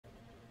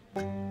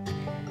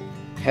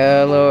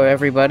Hello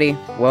everybody,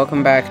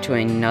 welcome back to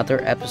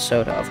another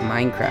episode of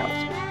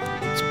Minecraft.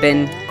 It's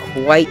been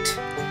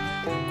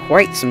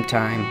quite some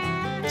time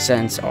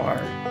since our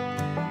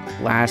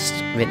last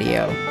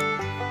video.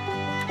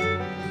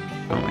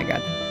 Oh my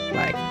god,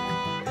 like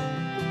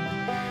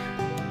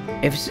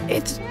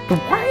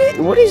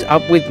what is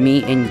up with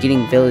me and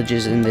getting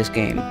villages in this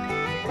game?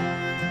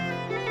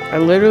 I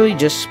literally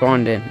just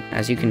spawned in,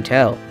 as you can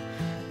tell,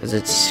 because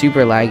it's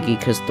super laggy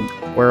because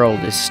the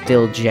world is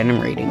still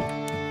generating.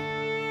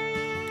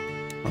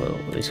 Oh,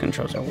 these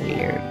controls are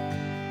weird.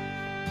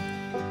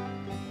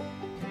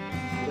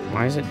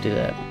 Why does it do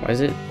that?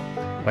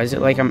 Why is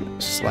it like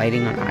I'm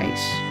sliding on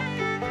ice?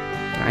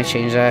 Can I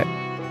change that?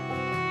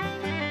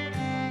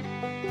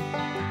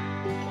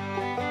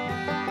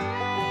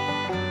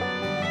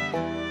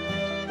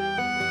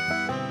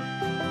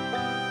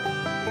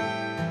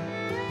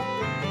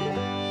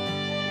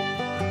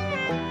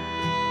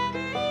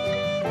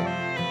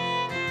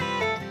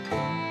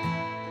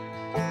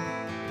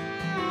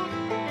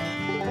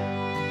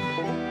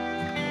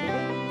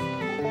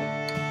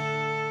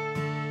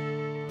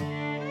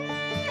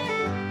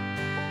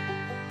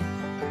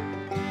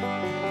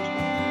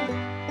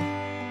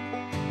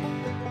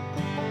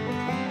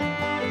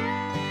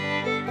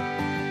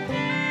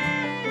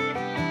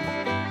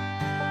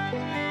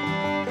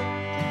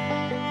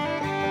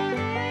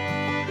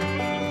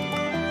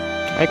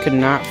 I could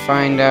not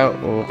find out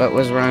what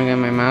was wrong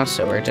on my mouse,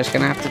 so we're just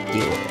gonna have to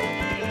deal with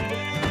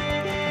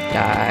it.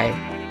 Die.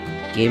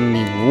 Give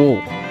me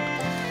wool.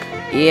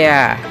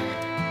 Yeah.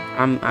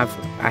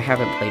 I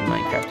haven't played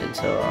Minecraft in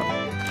so long.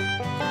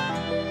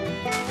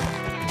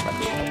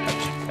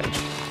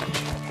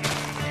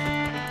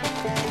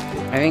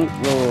 I think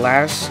the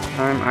last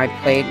time I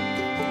played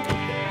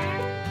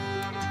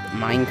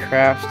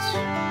Minecraft,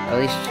 at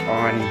least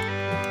on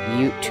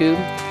YouTube,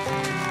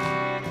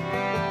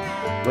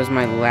 was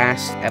my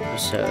last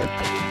episode.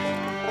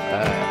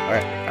 Or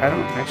I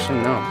don't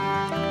actually know.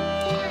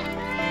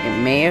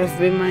 It may have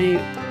been my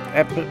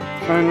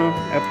final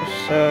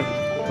episode,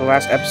 the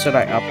last episode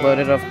I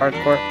uploaded of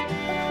Hardcore,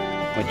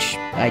 which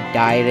I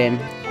died in.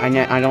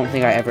 I don't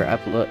think I ever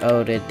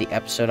uploaded the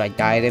episode I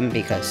died in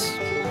because,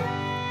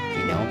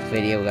 you know,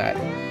 video got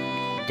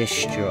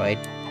destroyed.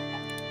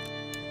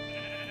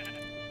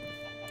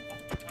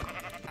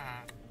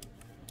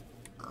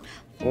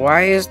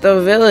 Why is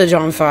the village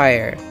on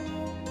fire?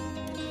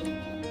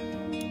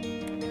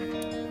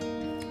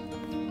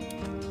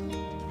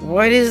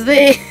 What is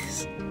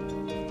this?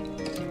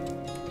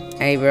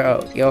 Hey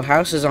bro, your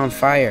house is on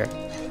fire.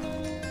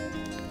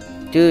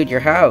 Dude,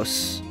 your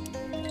house.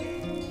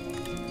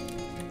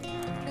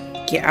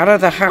 Get out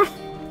of the house.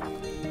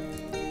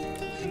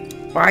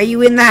 Why are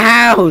you in the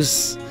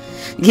house?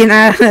 Get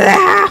out of the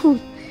house.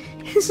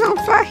 It's on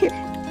fire.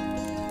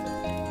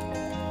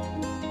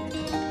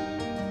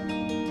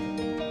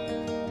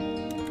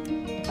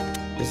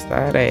 Is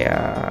that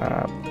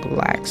a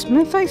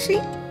blacksmith I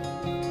see?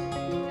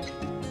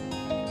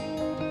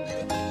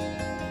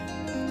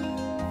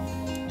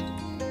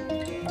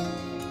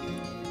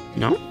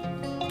 No?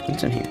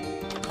 What's in here?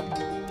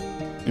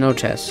 No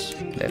chests.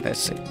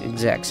 That's the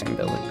exact same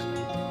buildings.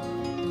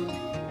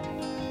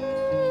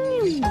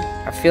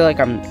 I feel like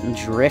I'm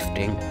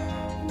drifting.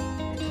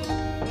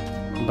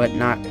 But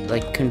not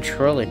like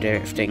controller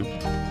drifting.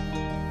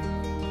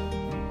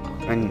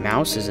 My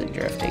mouse isn't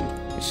drifting.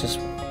 It's just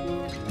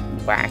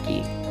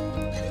wacky.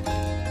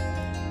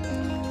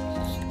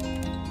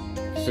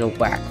 This is a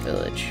whack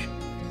village.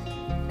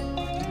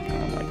 I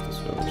don't like this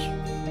village.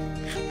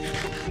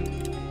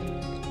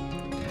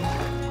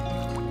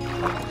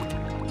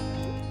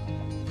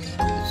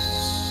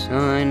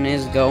 Sun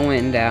is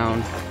going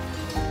down.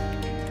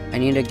 I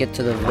need to get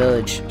to the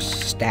village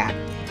stat.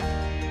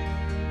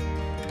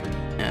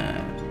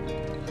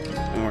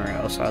 Or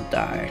else I'll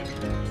die.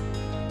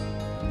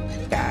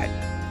 Bad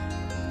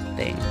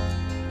thing.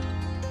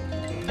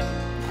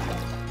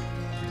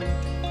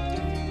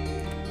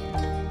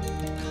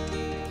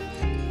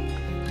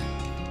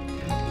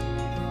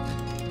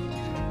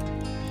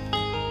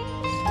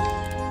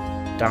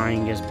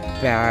 Dying is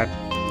bad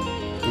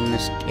in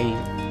this game.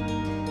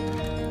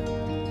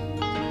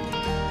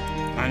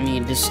 I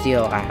need to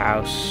steal a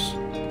house.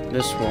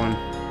 This one.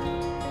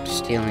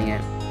 Stealing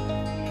it.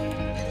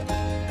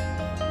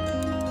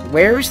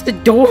 Where is the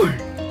door?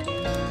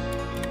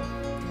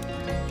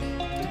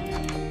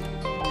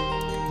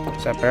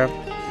 What's up, bro?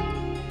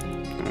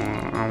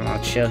 I'm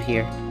gonna chill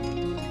here.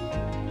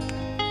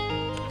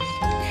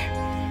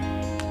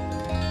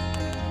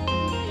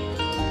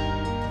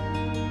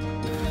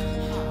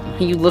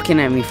 What are you looking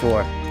at me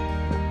for?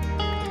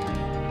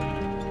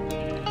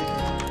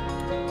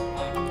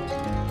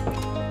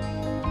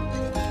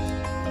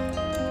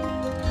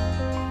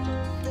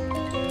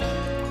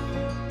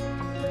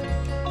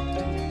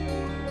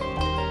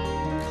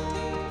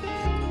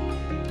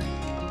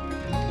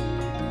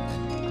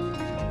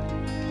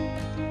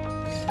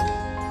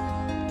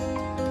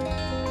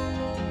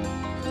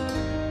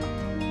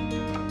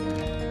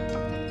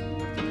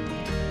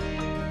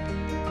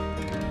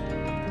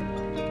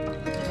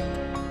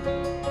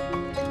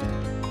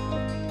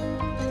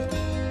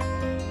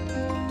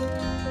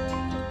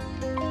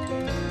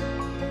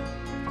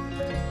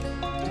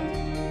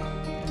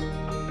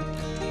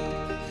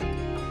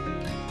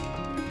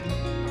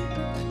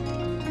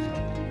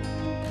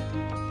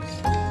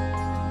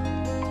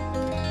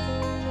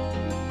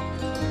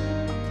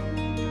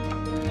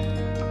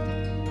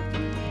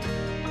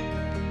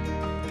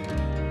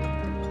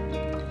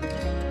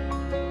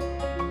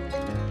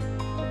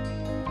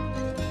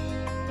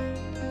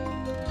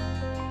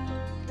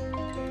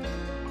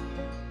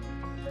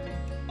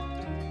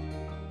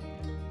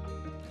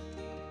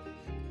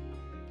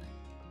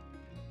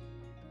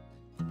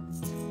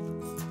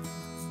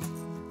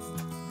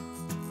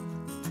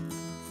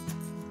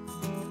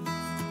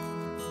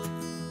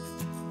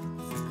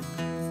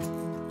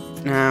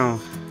 Now,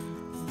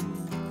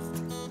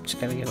 just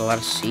gotta get a lot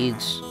of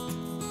seeds.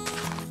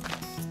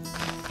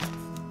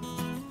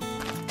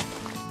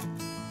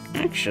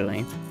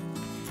 Actually,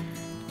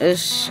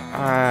 this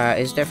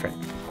is different.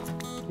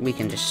 We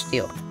can just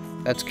steal.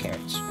 That's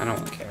carrots. I don't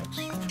want carrots.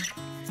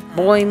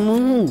 Boy,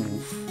 move!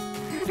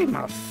 Out of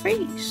my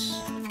face!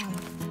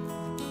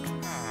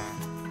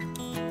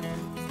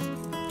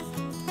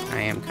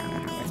 I am kind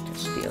of having to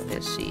steal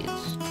his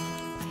seeds.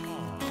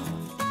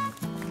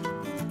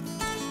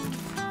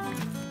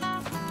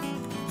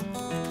 I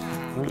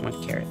don't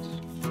want carrots.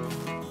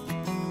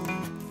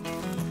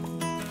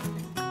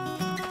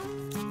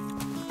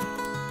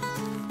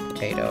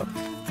 Potato.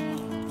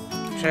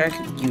 Actually, I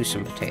could use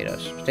some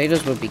potatoes.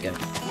 Potatoes would be good.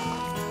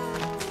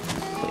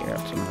 Clear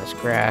out some of this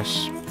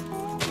grass.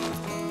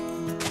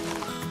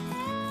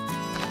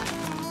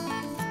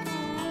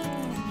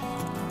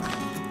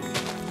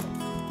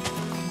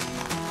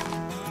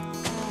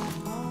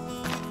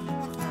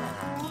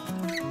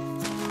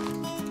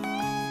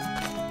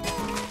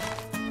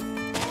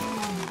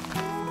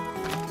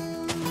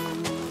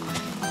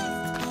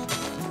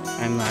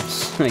 Time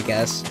lapse, I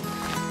guess.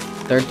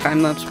 Third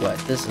time lapse? What?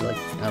 This is like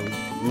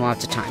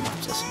lots of time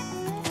lapses.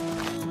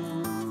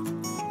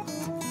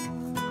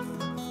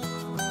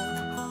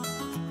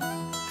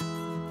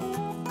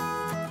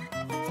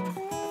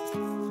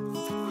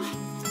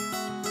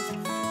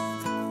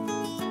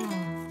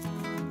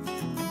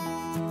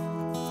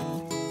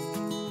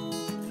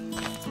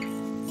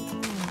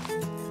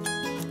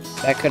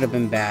 That could have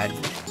been bad.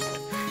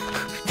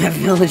 That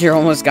villager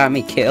almost got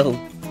me killed.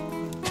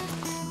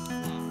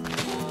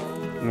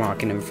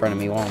 Walking in front of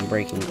me while I'm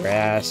breaking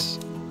grass.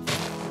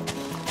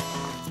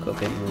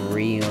 Cooking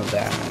real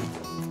bad.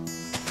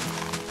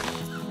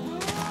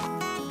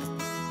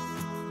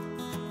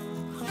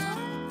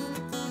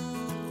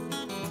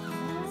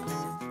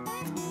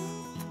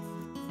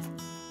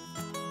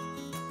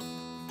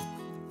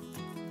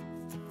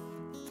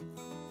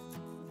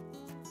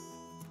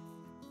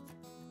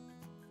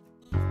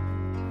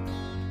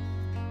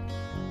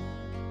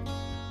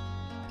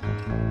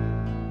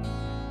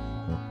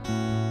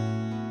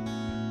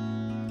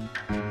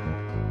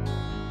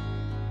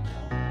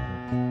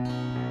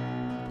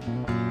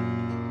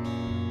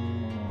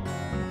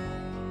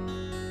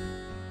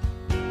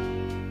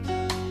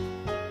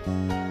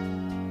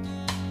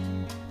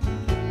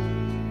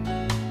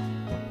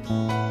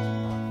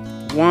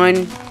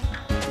 One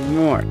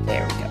more.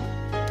 There we go.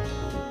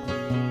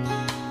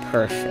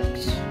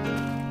 Perfect.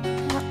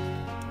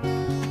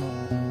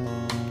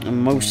 A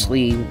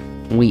mostly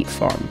wheat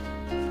farm.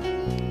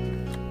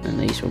 And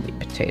these will be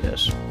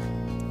potatoes.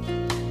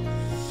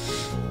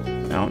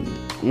 Now,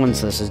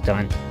 once this is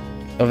done,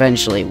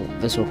 eventually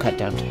this will cut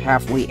down to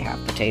half wheat,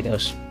 half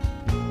potatoes.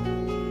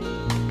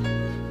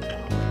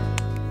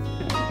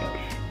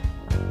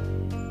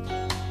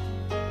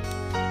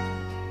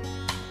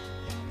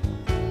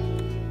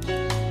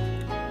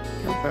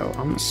 Bro,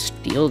 I'm gonna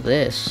steal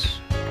this.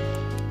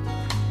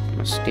 I'm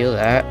gonna steal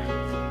that. I'm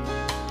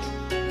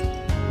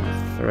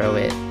gonna throw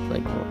it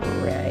like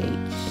right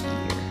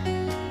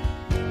here.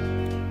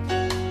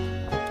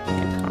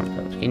 And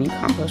compost. Can you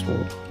compost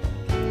wool?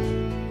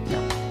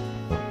 No.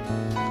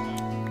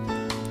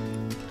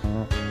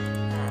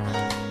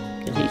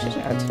 Cause he just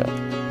adds stuff.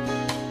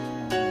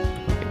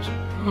 Okay, so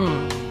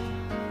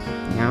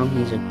now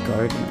he's a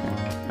gardener,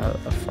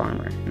 a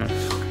farmer. No.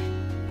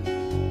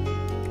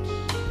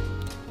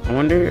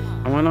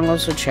 I want to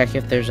also check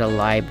if there's a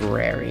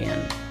librarian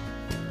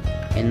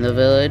in the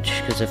village,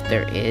 because if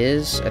there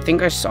is, I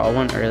think I saw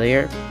one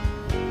earlier.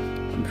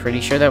 I'm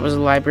pretty sure that was a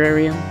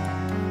librarian.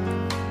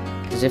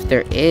 Because if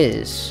there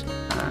is,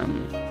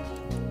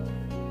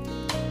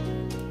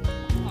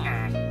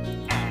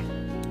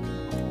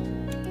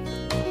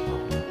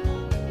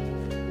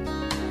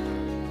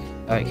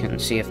 I can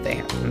see if they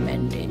have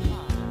mending.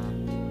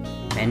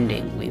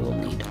 Mending we will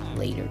need to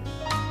later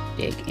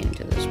dig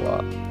into this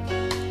wall.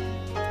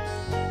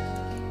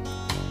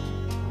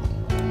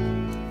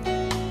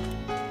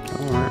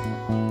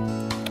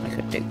 I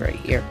could dig right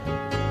here.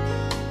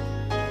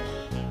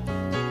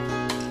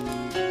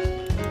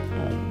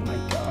 Oh my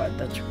god,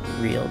 that's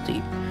real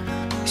deep.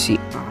 I see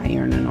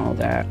iron and all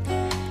that.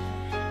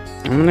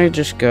 I'm gonna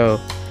just go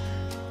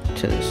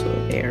to this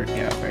little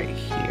area right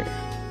here.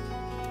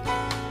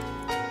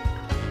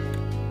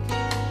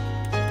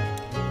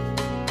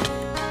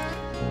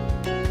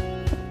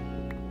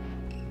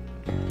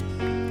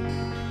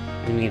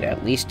 We need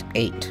at least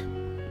 8.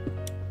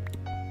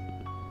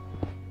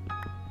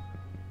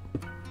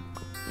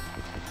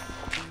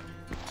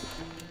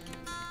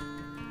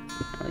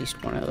 At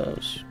least one of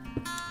those.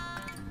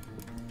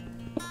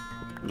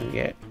 We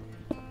get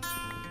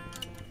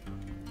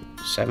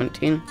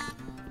 17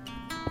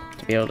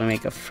 to be able to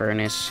make a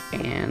furnace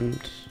and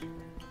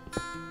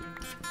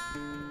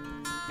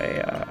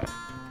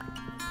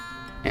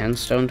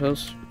stone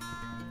tools.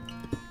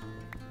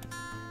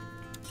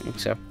 I think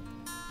so.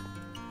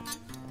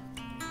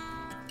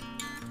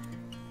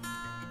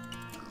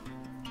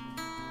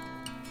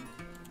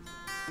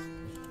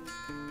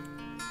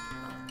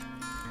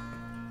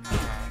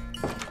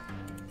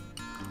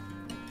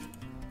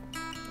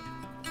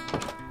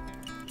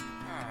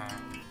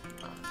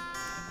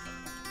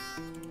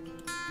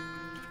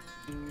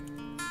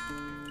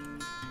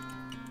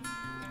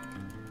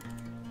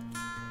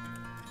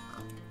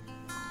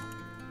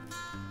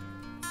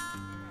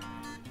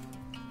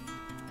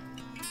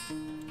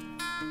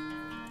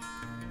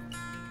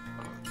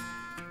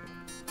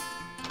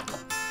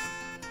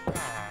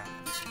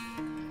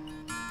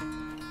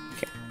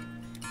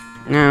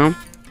 Now,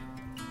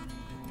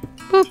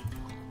 boop.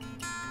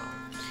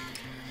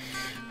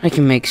 I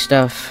can make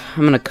stuff.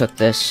 I'm gonna cook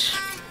this.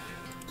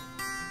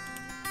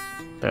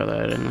 Throw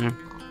that in there.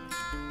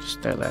 Just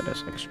throw that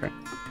as extra.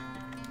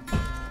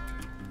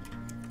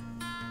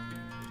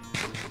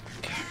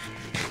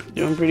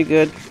 Doing pretty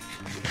good.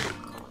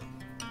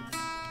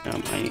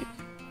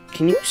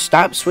 Can you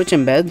stop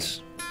switching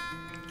beds,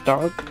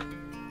 dog?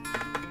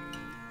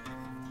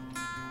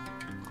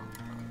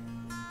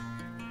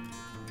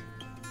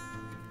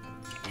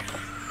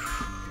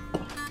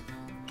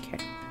 Okay.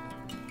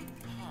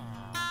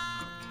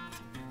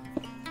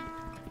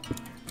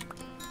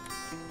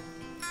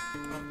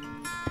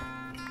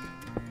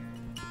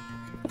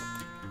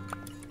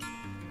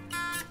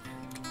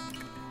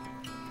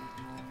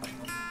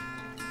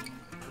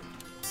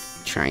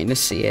 Trying to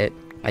see it.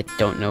 I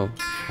don't know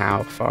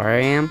how far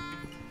I am.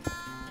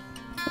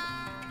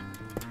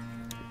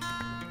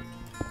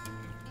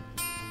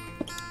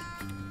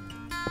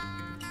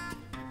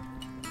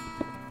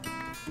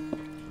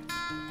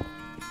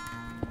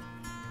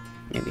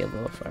 Maybe a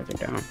little farther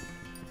down.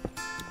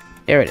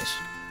 There it is.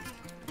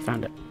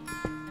 Found it.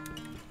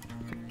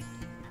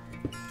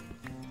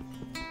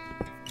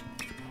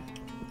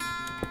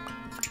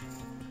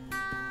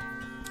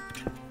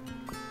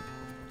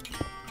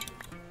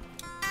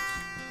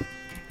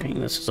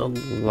 Dang, this is a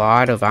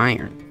lot of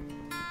iron.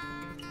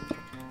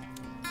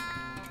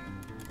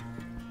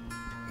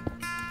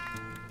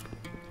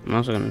 I'm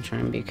also going to try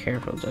and be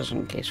careful just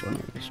in case one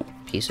of these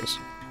pieces.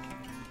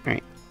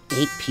 Alright,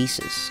 8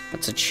 pieces.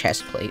 That's a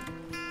chest plate.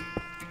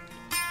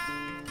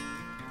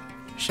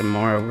 Some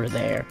more over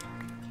there.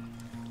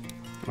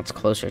 That's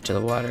closer to the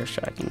water,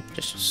 so I can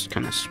just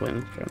kind of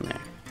swim from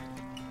there.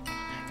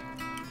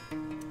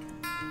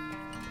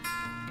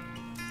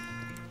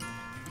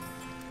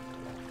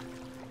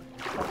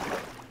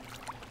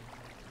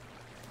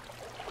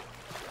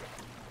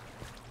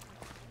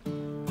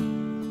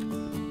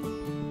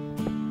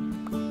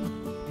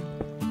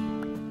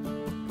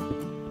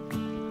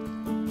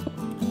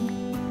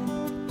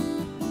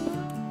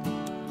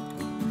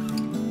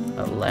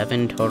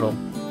 $11 total.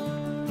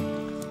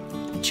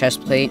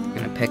 Chest plate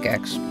and a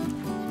pickaxe.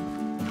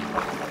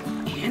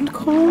 And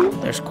coal?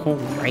 There's coal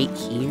right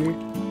here.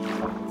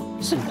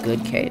 This is a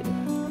good cave.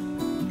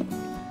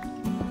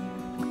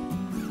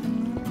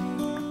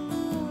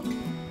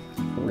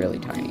 Really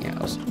tiny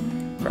house.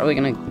 Probably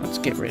gonna, let's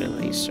get rid of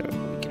these so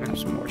we can have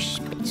some more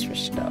space for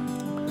stuff.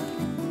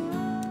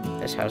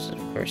 This house, of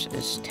course,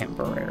 is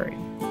temporary.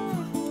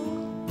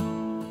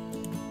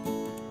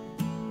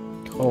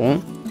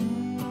 Coal.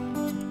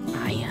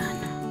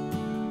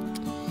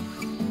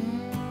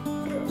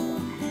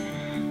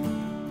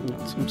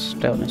 Some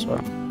stone as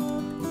well.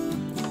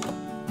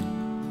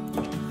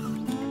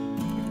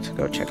 Let's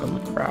go check on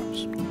the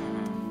crops.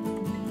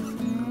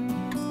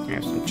 I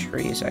have some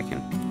trees I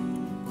can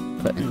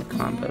put in the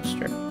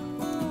composter.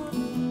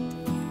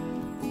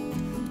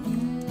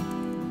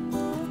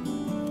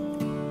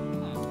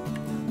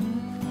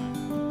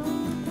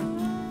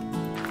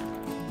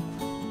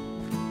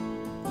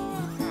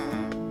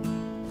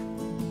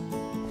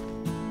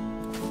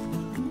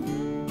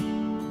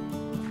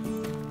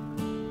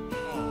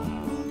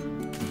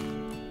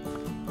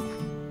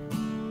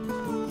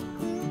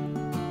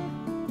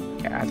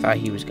 I thought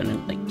he was gonna,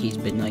 like, he's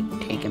been, like,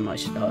 taking my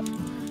stuff.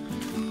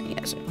 He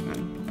hasn't. I'm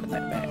gonna put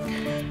that back.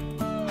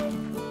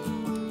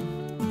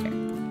 Okay.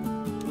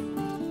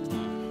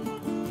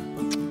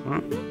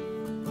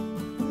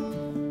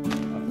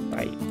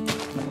 Right.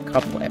 A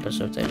couple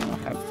episodes in, I'll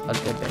have a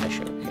good bit of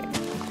sugarcane.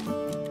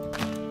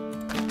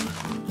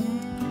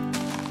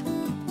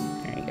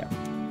 There you go.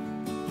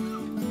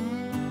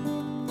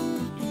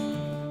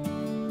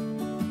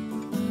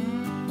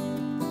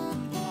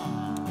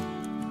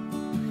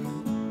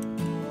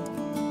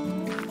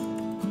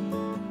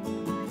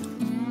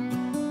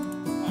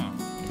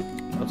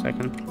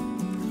 Second.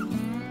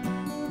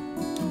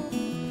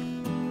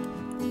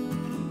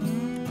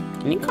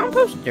 Can you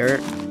compost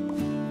dirt?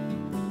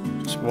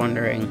 Just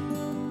wondering.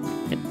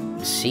 It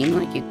seemed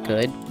like you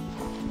could.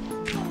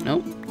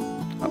 Nope.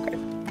 Okay.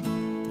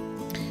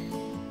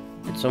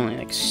 It's only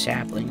like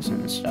saplings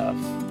and stuff.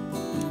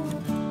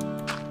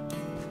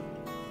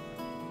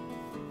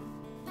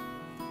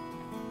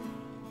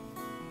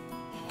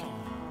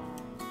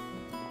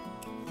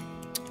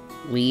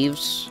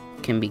 Leaves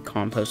can be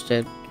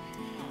composted.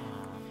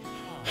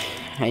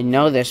 I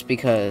know this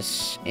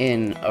because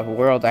in a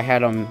world I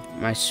had on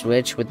my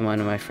Switch with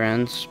one of my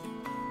friends,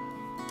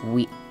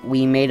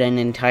 we made an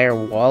entire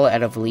wall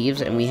out of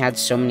leaves, and we had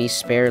so many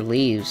spare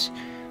leaves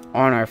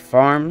on our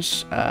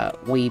farms.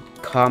 We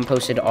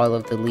composted all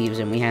of the leaves,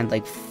 and we had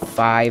like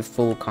 5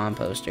 full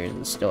composters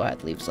and still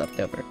had leaves left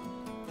over.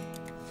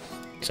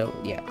 So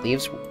yeah,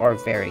 leaves are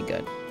very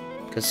good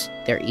because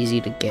they're easy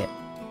to get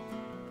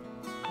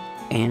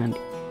and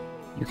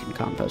you can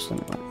compost them.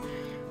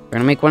 We're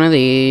gonna make one of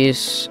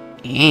these.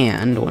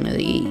 And one of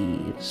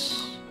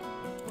these.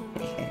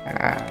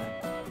 Yeah.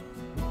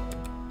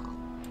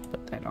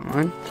 Put that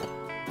on.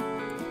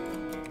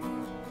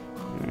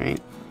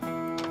 Alright.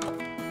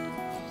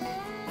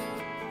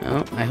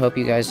 Well, I hope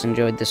you guys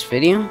enjoyed this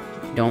video.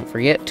 Don't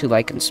forget to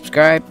like and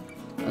subscribe.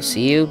 I'll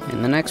see you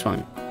in the next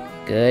one.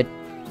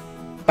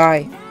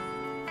 Goodbye.